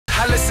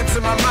I listen to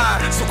my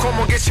mind, so come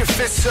on, get your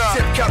fists up.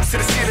 Tip cups to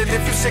the ceiling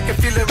if you sick of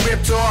feeling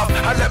ripped off.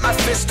 I let my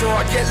fist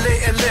off, get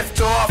lit and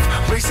lift off.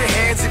 Raise your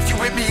hands if you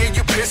with me and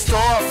you pissed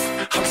off.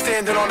 I'm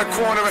standing on the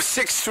corner of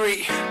 6th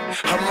Street.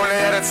 I'm running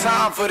out of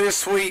time for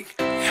this week.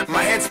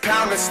 My head's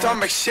pounding,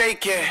 stomach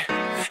shaking.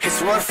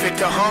 It's worth it,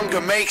 the hunger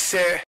makes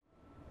it.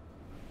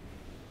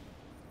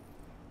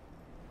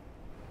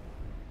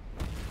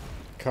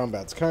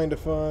 Combat's kind of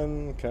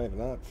fun, kind of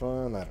not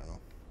fun, I don't know.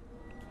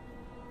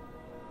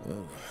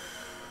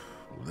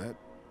 Well, that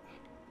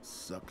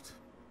sucked.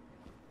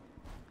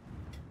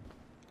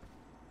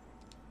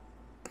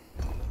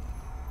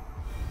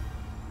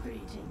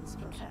 Greetings,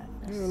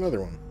 protagonist. Yeah,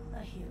 another one.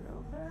 A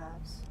hero,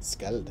 perhaps?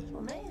 Skald.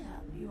 Well,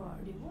 mayhap you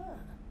already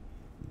were.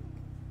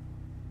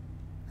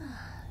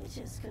 It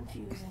is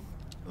confusing.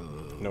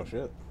 No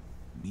shit.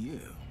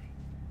 Yeah.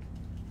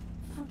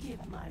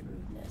 Forgive my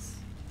rudeness.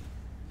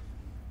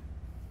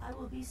 I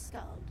will be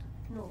Skald,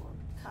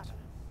 Nord,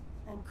 Cutter,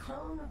 and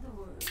Crone of the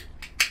Wyrd.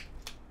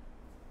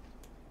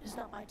 It is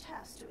not my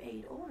task to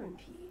aid or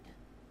impede,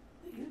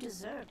 but you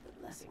deserve the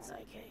blessings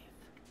I gave.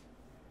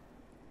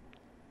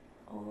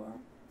 Or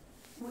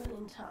will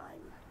in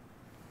time.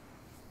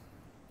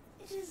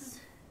 It is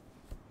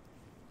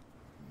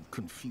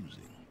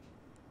Confusing.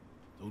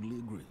 Totally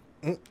agree.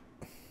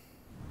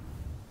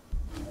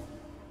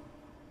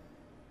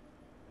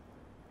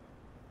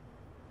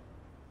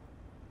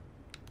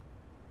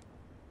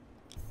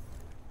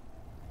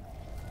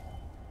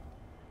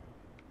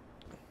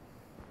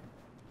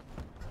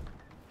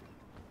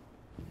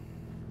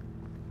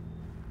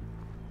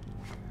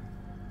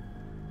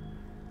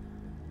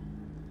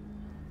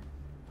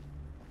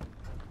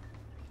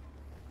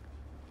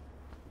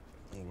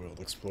 We'll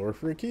explore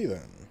for a key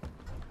then.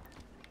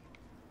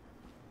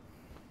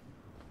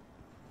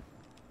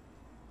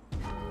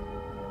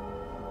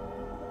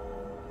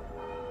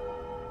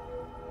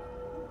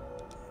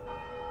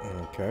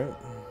 Okay.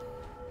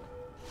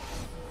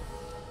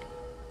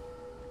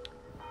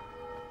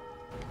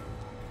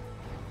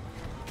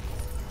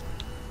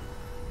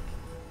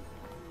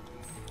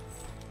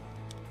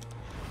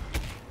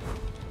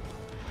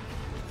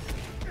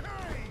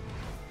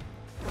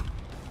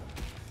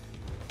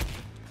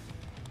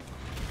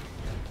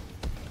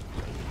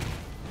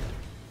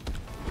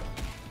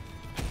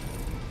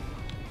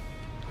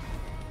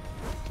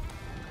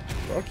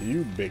 Fuck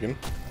you, biggin.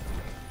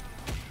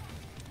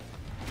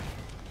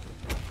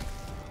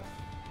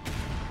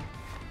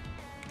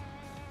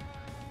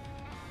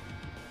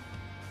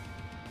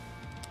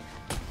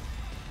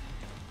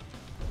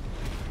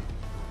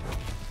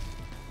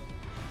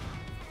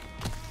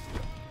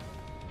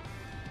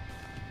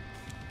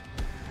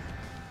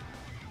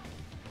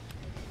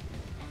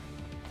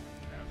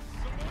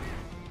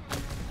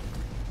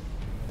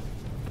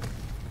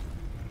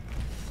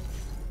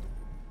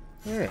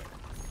 Alright.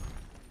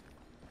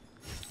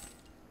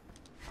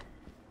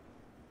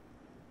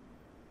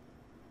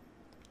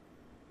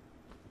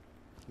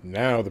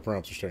 Now the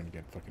prompts are starting to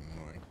get fucking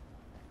annoying.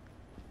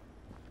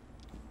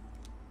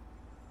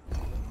 Do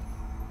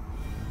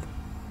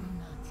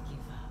not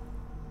give up.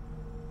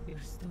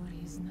 Your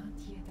story is not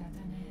yet at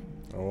an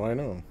end. Oh, I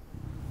know.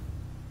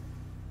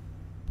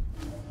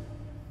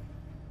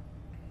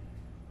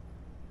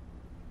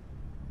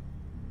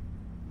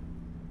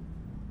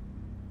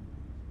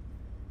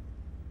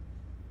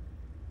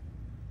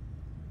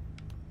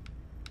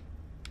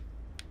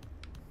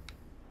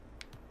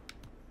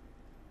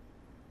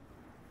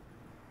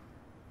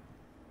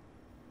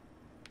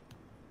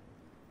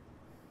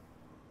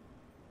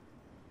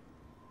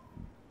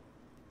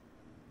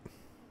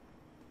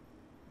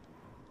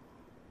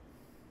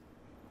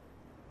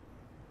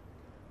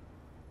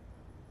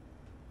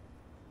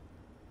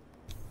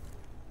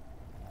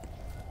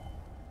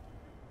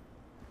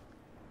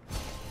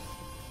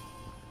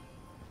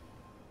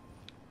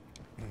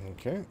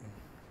 Okay.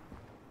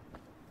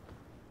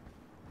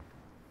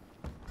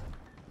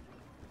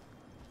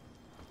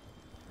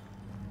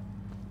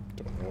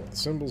 Don't know what the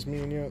symbols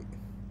mean yet.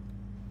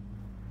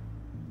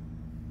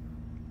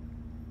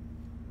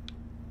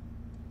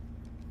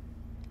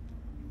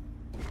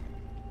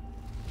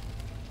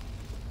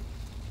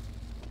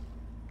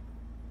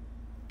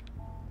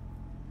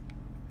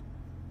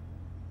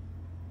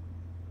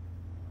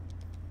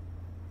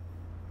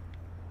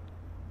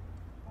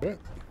 Okay.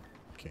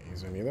 Can't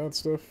use any of that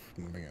stuff.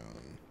 Moving on.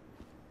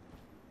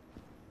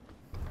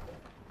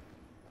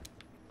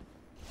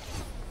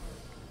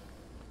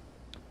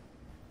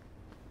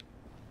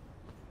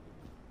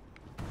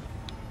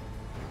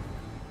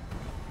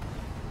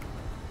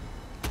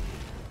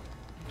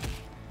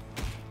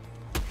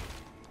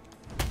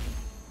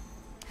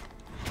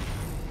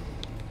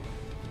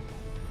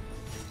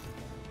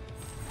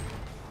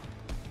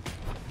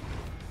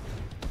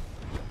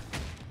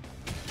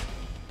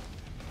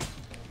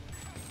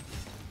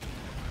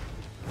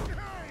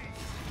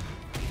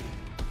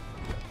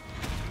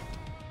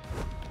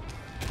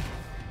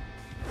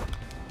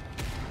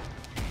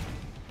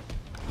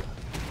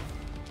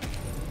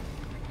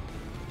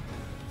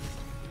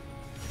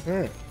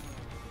 Alright.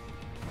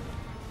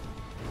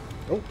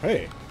 Oh,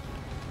 hey.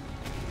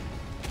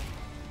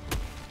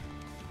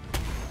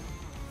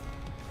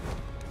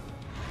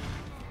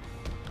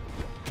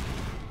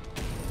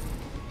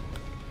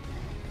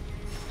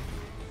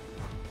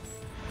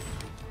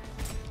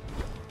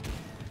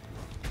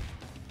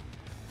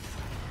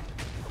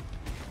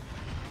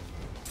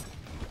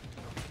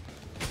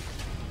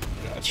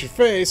 Got your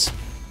face.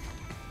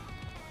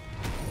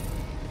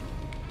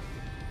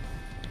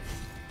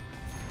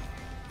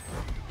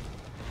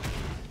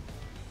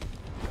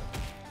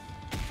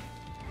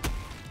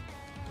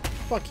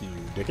 Fuck you,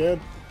 dickhead.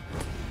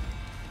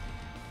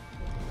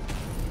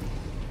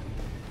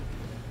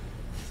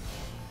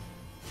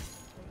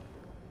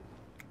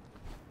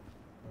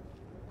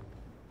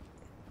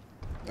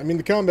 I mean,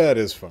 the combat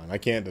is fun. I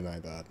can't deny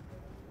that.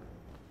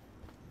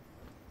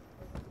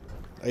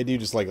 I do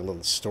just like a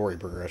little story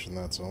progression,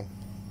 that's all.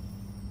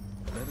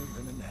 Better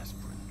than an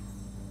aspirin.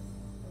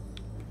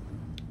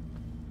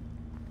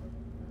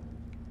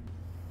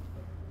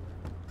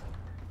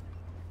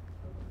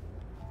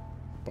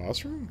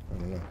 Boss room? I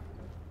don't know.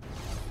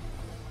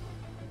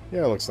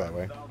 Yeah, it looks that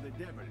way.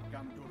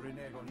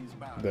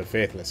 The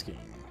Faithless King.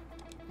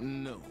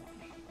 No,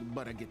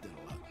 but I get that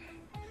a lot.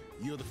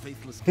 You're the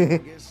faithless king, I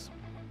guess?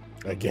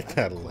 I get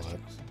that a lot.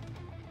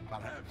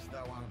 Perhaps thou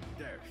art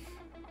deaf.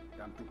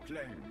 Come to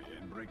claim me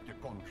and break the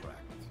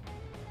contract.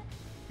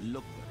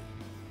 Look,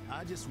 buddy,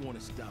 I just want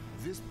to stop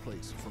this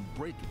place from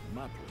breaking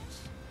my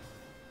place.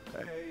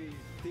 I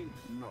think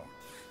not.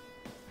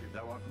 If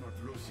thou art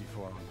not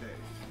Lucifer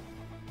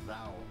death,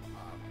 thou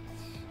art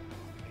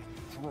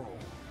a throne.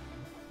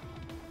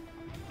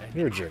 And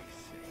You're a jerk. I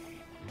say,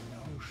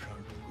 thou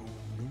shalt go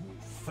no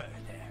further.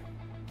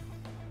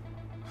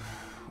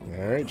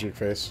 Alright, jerk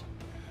face.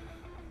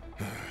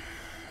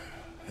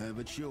 Have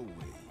it your way.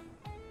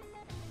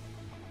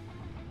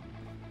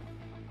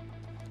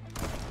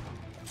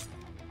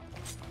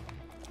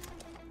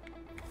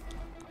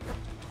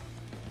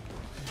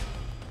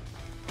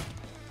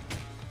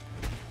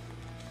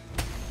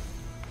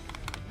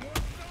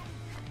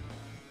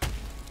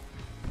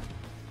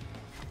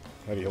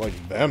 How do you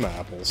like them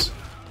apples?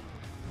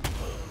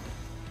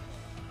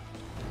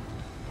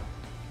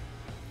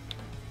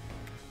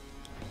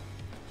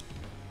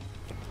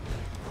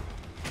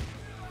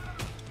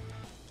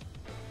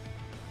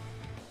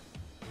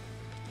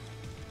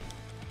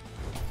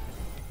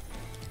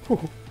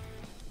 Whew.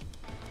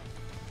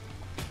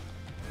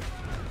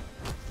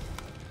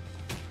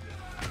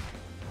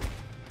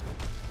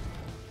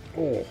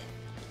 Oh.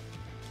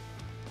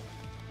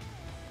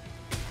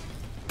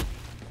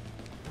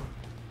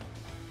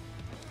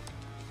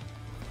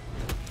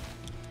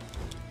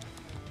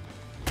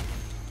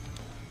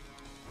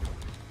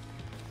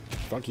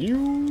 Fuck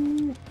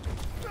you!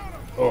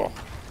 Oh.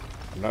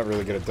 I'm not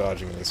really good at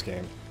dodging in this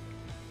game.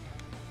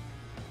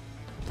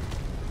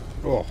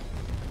 Oh.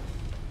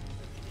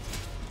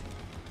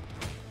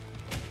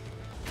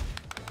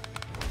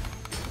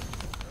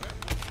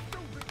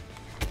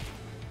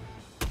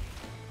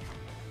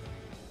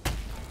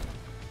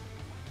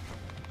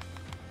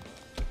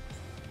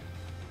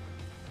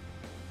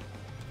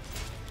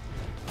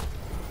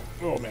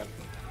 Oh, man.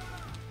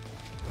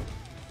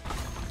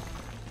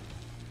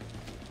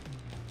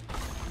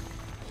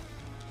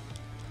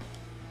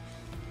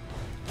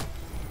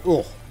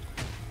 Oh.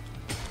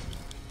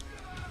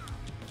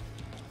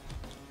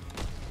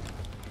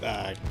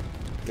 Ah,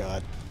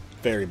 God.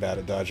 Very bad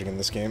at dodging in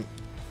this game.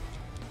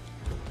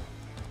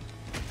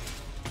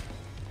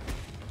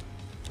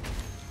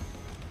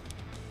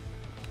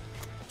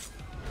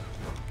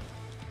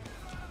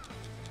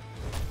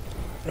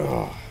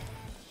 Oh.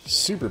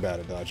 Super bad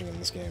at dodging in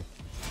this game.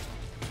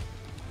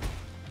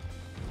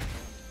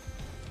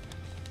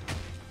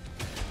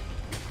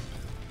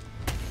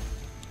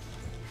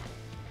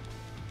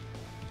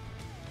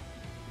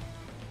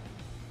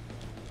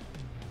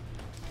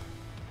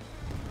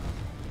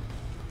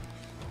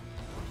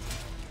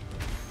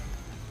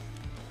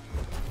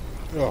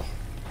 Oh.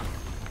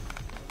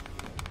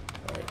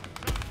 Alright.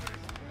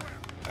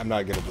 I'm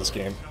not good at this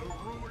game.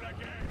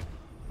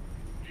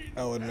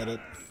 I'll admit it.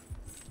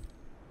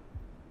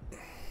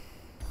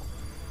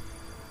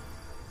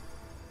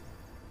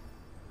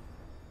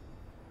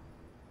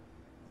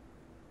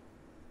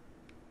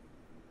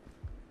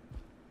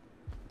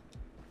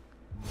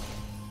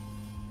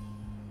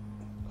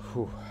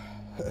 Whew.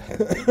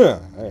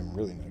 I am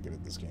really not good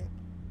at this game.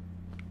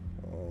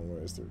 Oh, why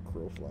is there a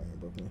crow flying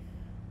above me?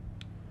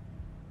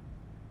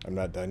 I'm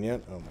not done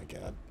yet? Oh my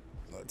god.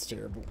 That's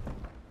terrible.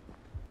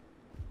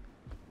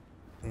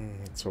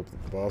 Let's hope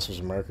that the boss was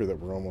a marker that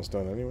we're almost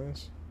done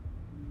anyways.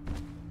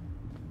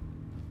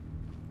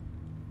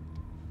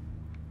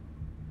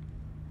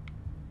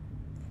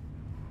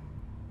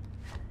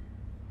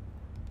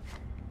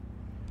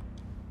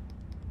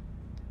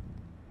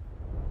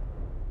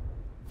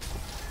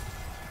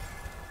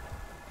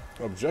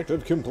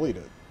 Objective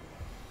completed.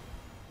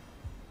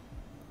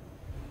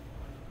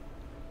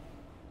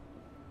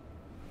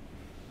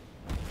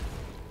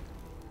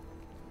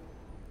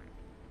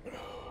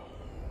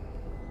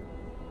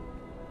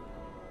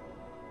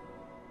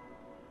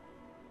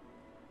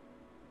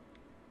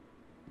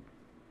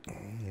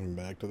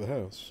 back to the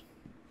house.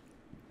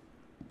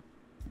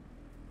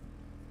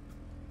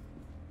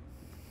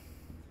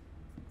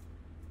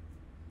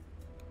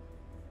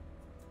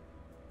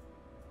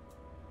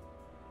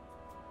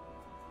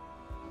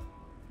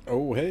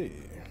 Oh, hey.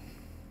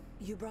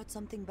 You brought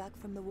something back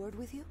from the Wyrd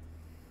with you?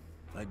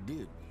 I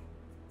did.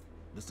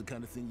 This the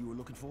kind of thing you were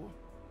looking for?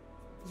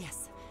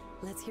 Yes.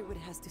 Let's hear what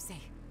it has to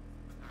say.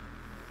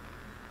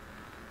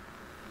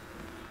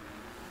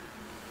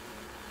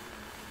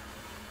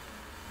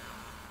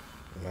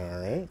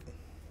 All right.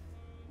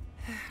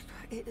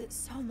 It's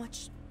so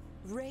much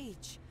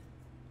rage.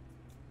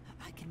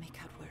 I can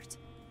make out words.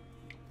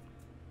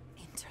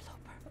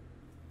 Interloper.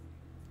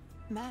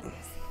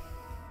 Madness.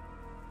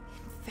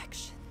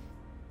 Infection.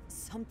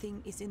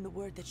 Something is in the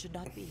Wyrd that should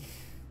not be.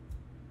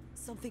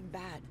 Something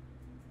bad.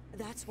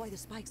 That's why the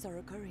spikes are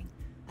occurring.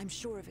 I'm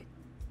sure of it.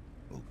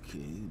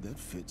 Okay, that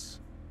fits.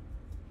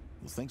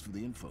 Well, thanks for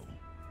the info.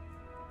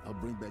 I'll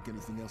bring back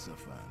anything else I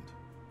find.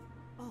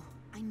 Oh,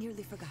 I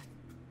nearly forgot.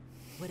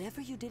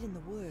 Whatever you did in the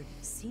Wyrd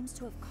seems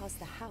to have caused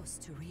the house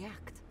to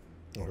react.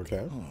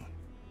 Okay. Huh.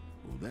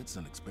 Well, that's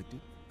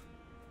unexpected.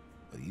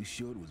 Are you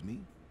sure it was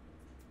me?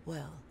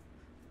 Well,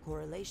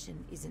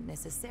 correlation isn't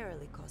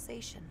necessarily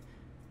causation,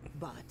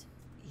 but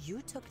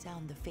you took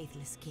down the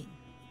Faithless King,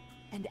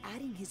 and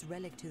adding his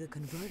relic to the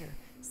converter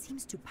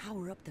seems to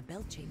power up the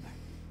bell chamber.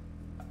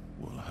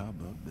 Well, how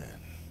about that?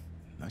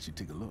 I should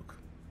take a look.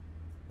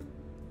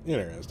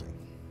 Interesting.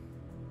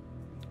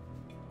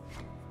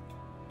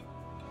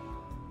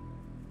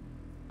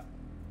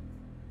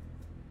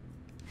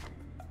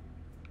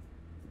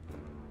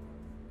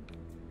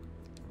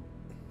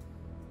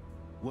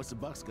 What's the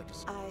box got to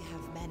say? I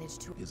have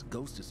managed to... His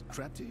ghost is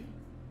trapped here?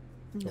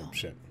 No. Oh,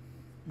 shit.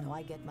 No,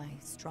 I get my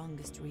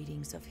strongest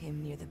readings of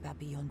him near the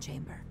Papillon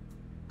chamber.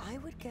 I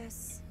would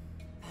guess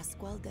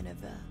Pasquale de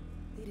Nevers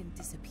didn't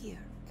disappear.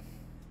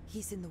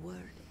 He's in the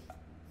Wyrd.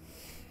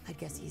 I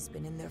guess he's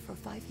been in there for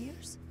 5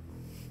 years.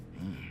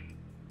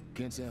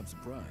 Can't say I'm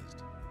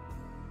surprised.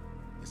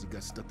 Guess he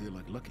got stuck there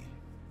like Lucky.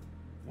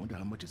 Wonder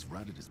how much it's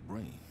rotted his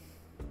brain.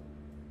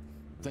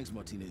 Thanks,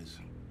 Martinez.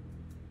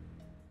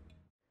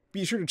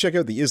 Be sure to check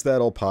out the Is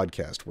That All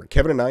podcast, where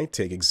Kevin and I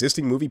take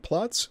existing movie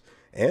plots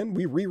and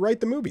we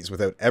rewrite the movies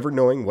without ever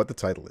knowing what the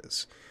title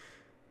is.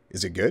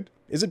 Is it good?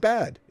 Is it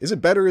bad? Is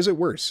it better? Is it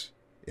worse?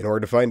 In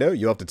order to find out,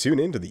 you'll have to tune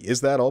in to the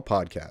Is That All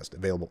podcast,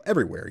 available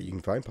everywhere you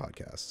can find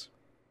podcasts.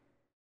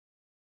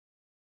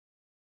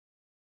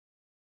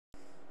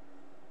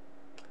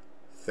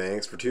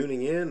 Thanks for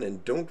tuning in,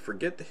 and don't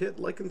forget to hit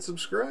like and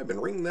subscribe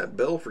and ring that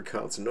bell for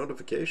constant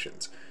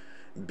notifications.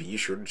 Be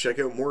sure to check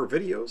out more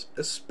videos,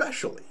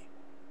 especially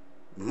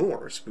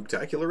more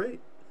Spooktacular 8.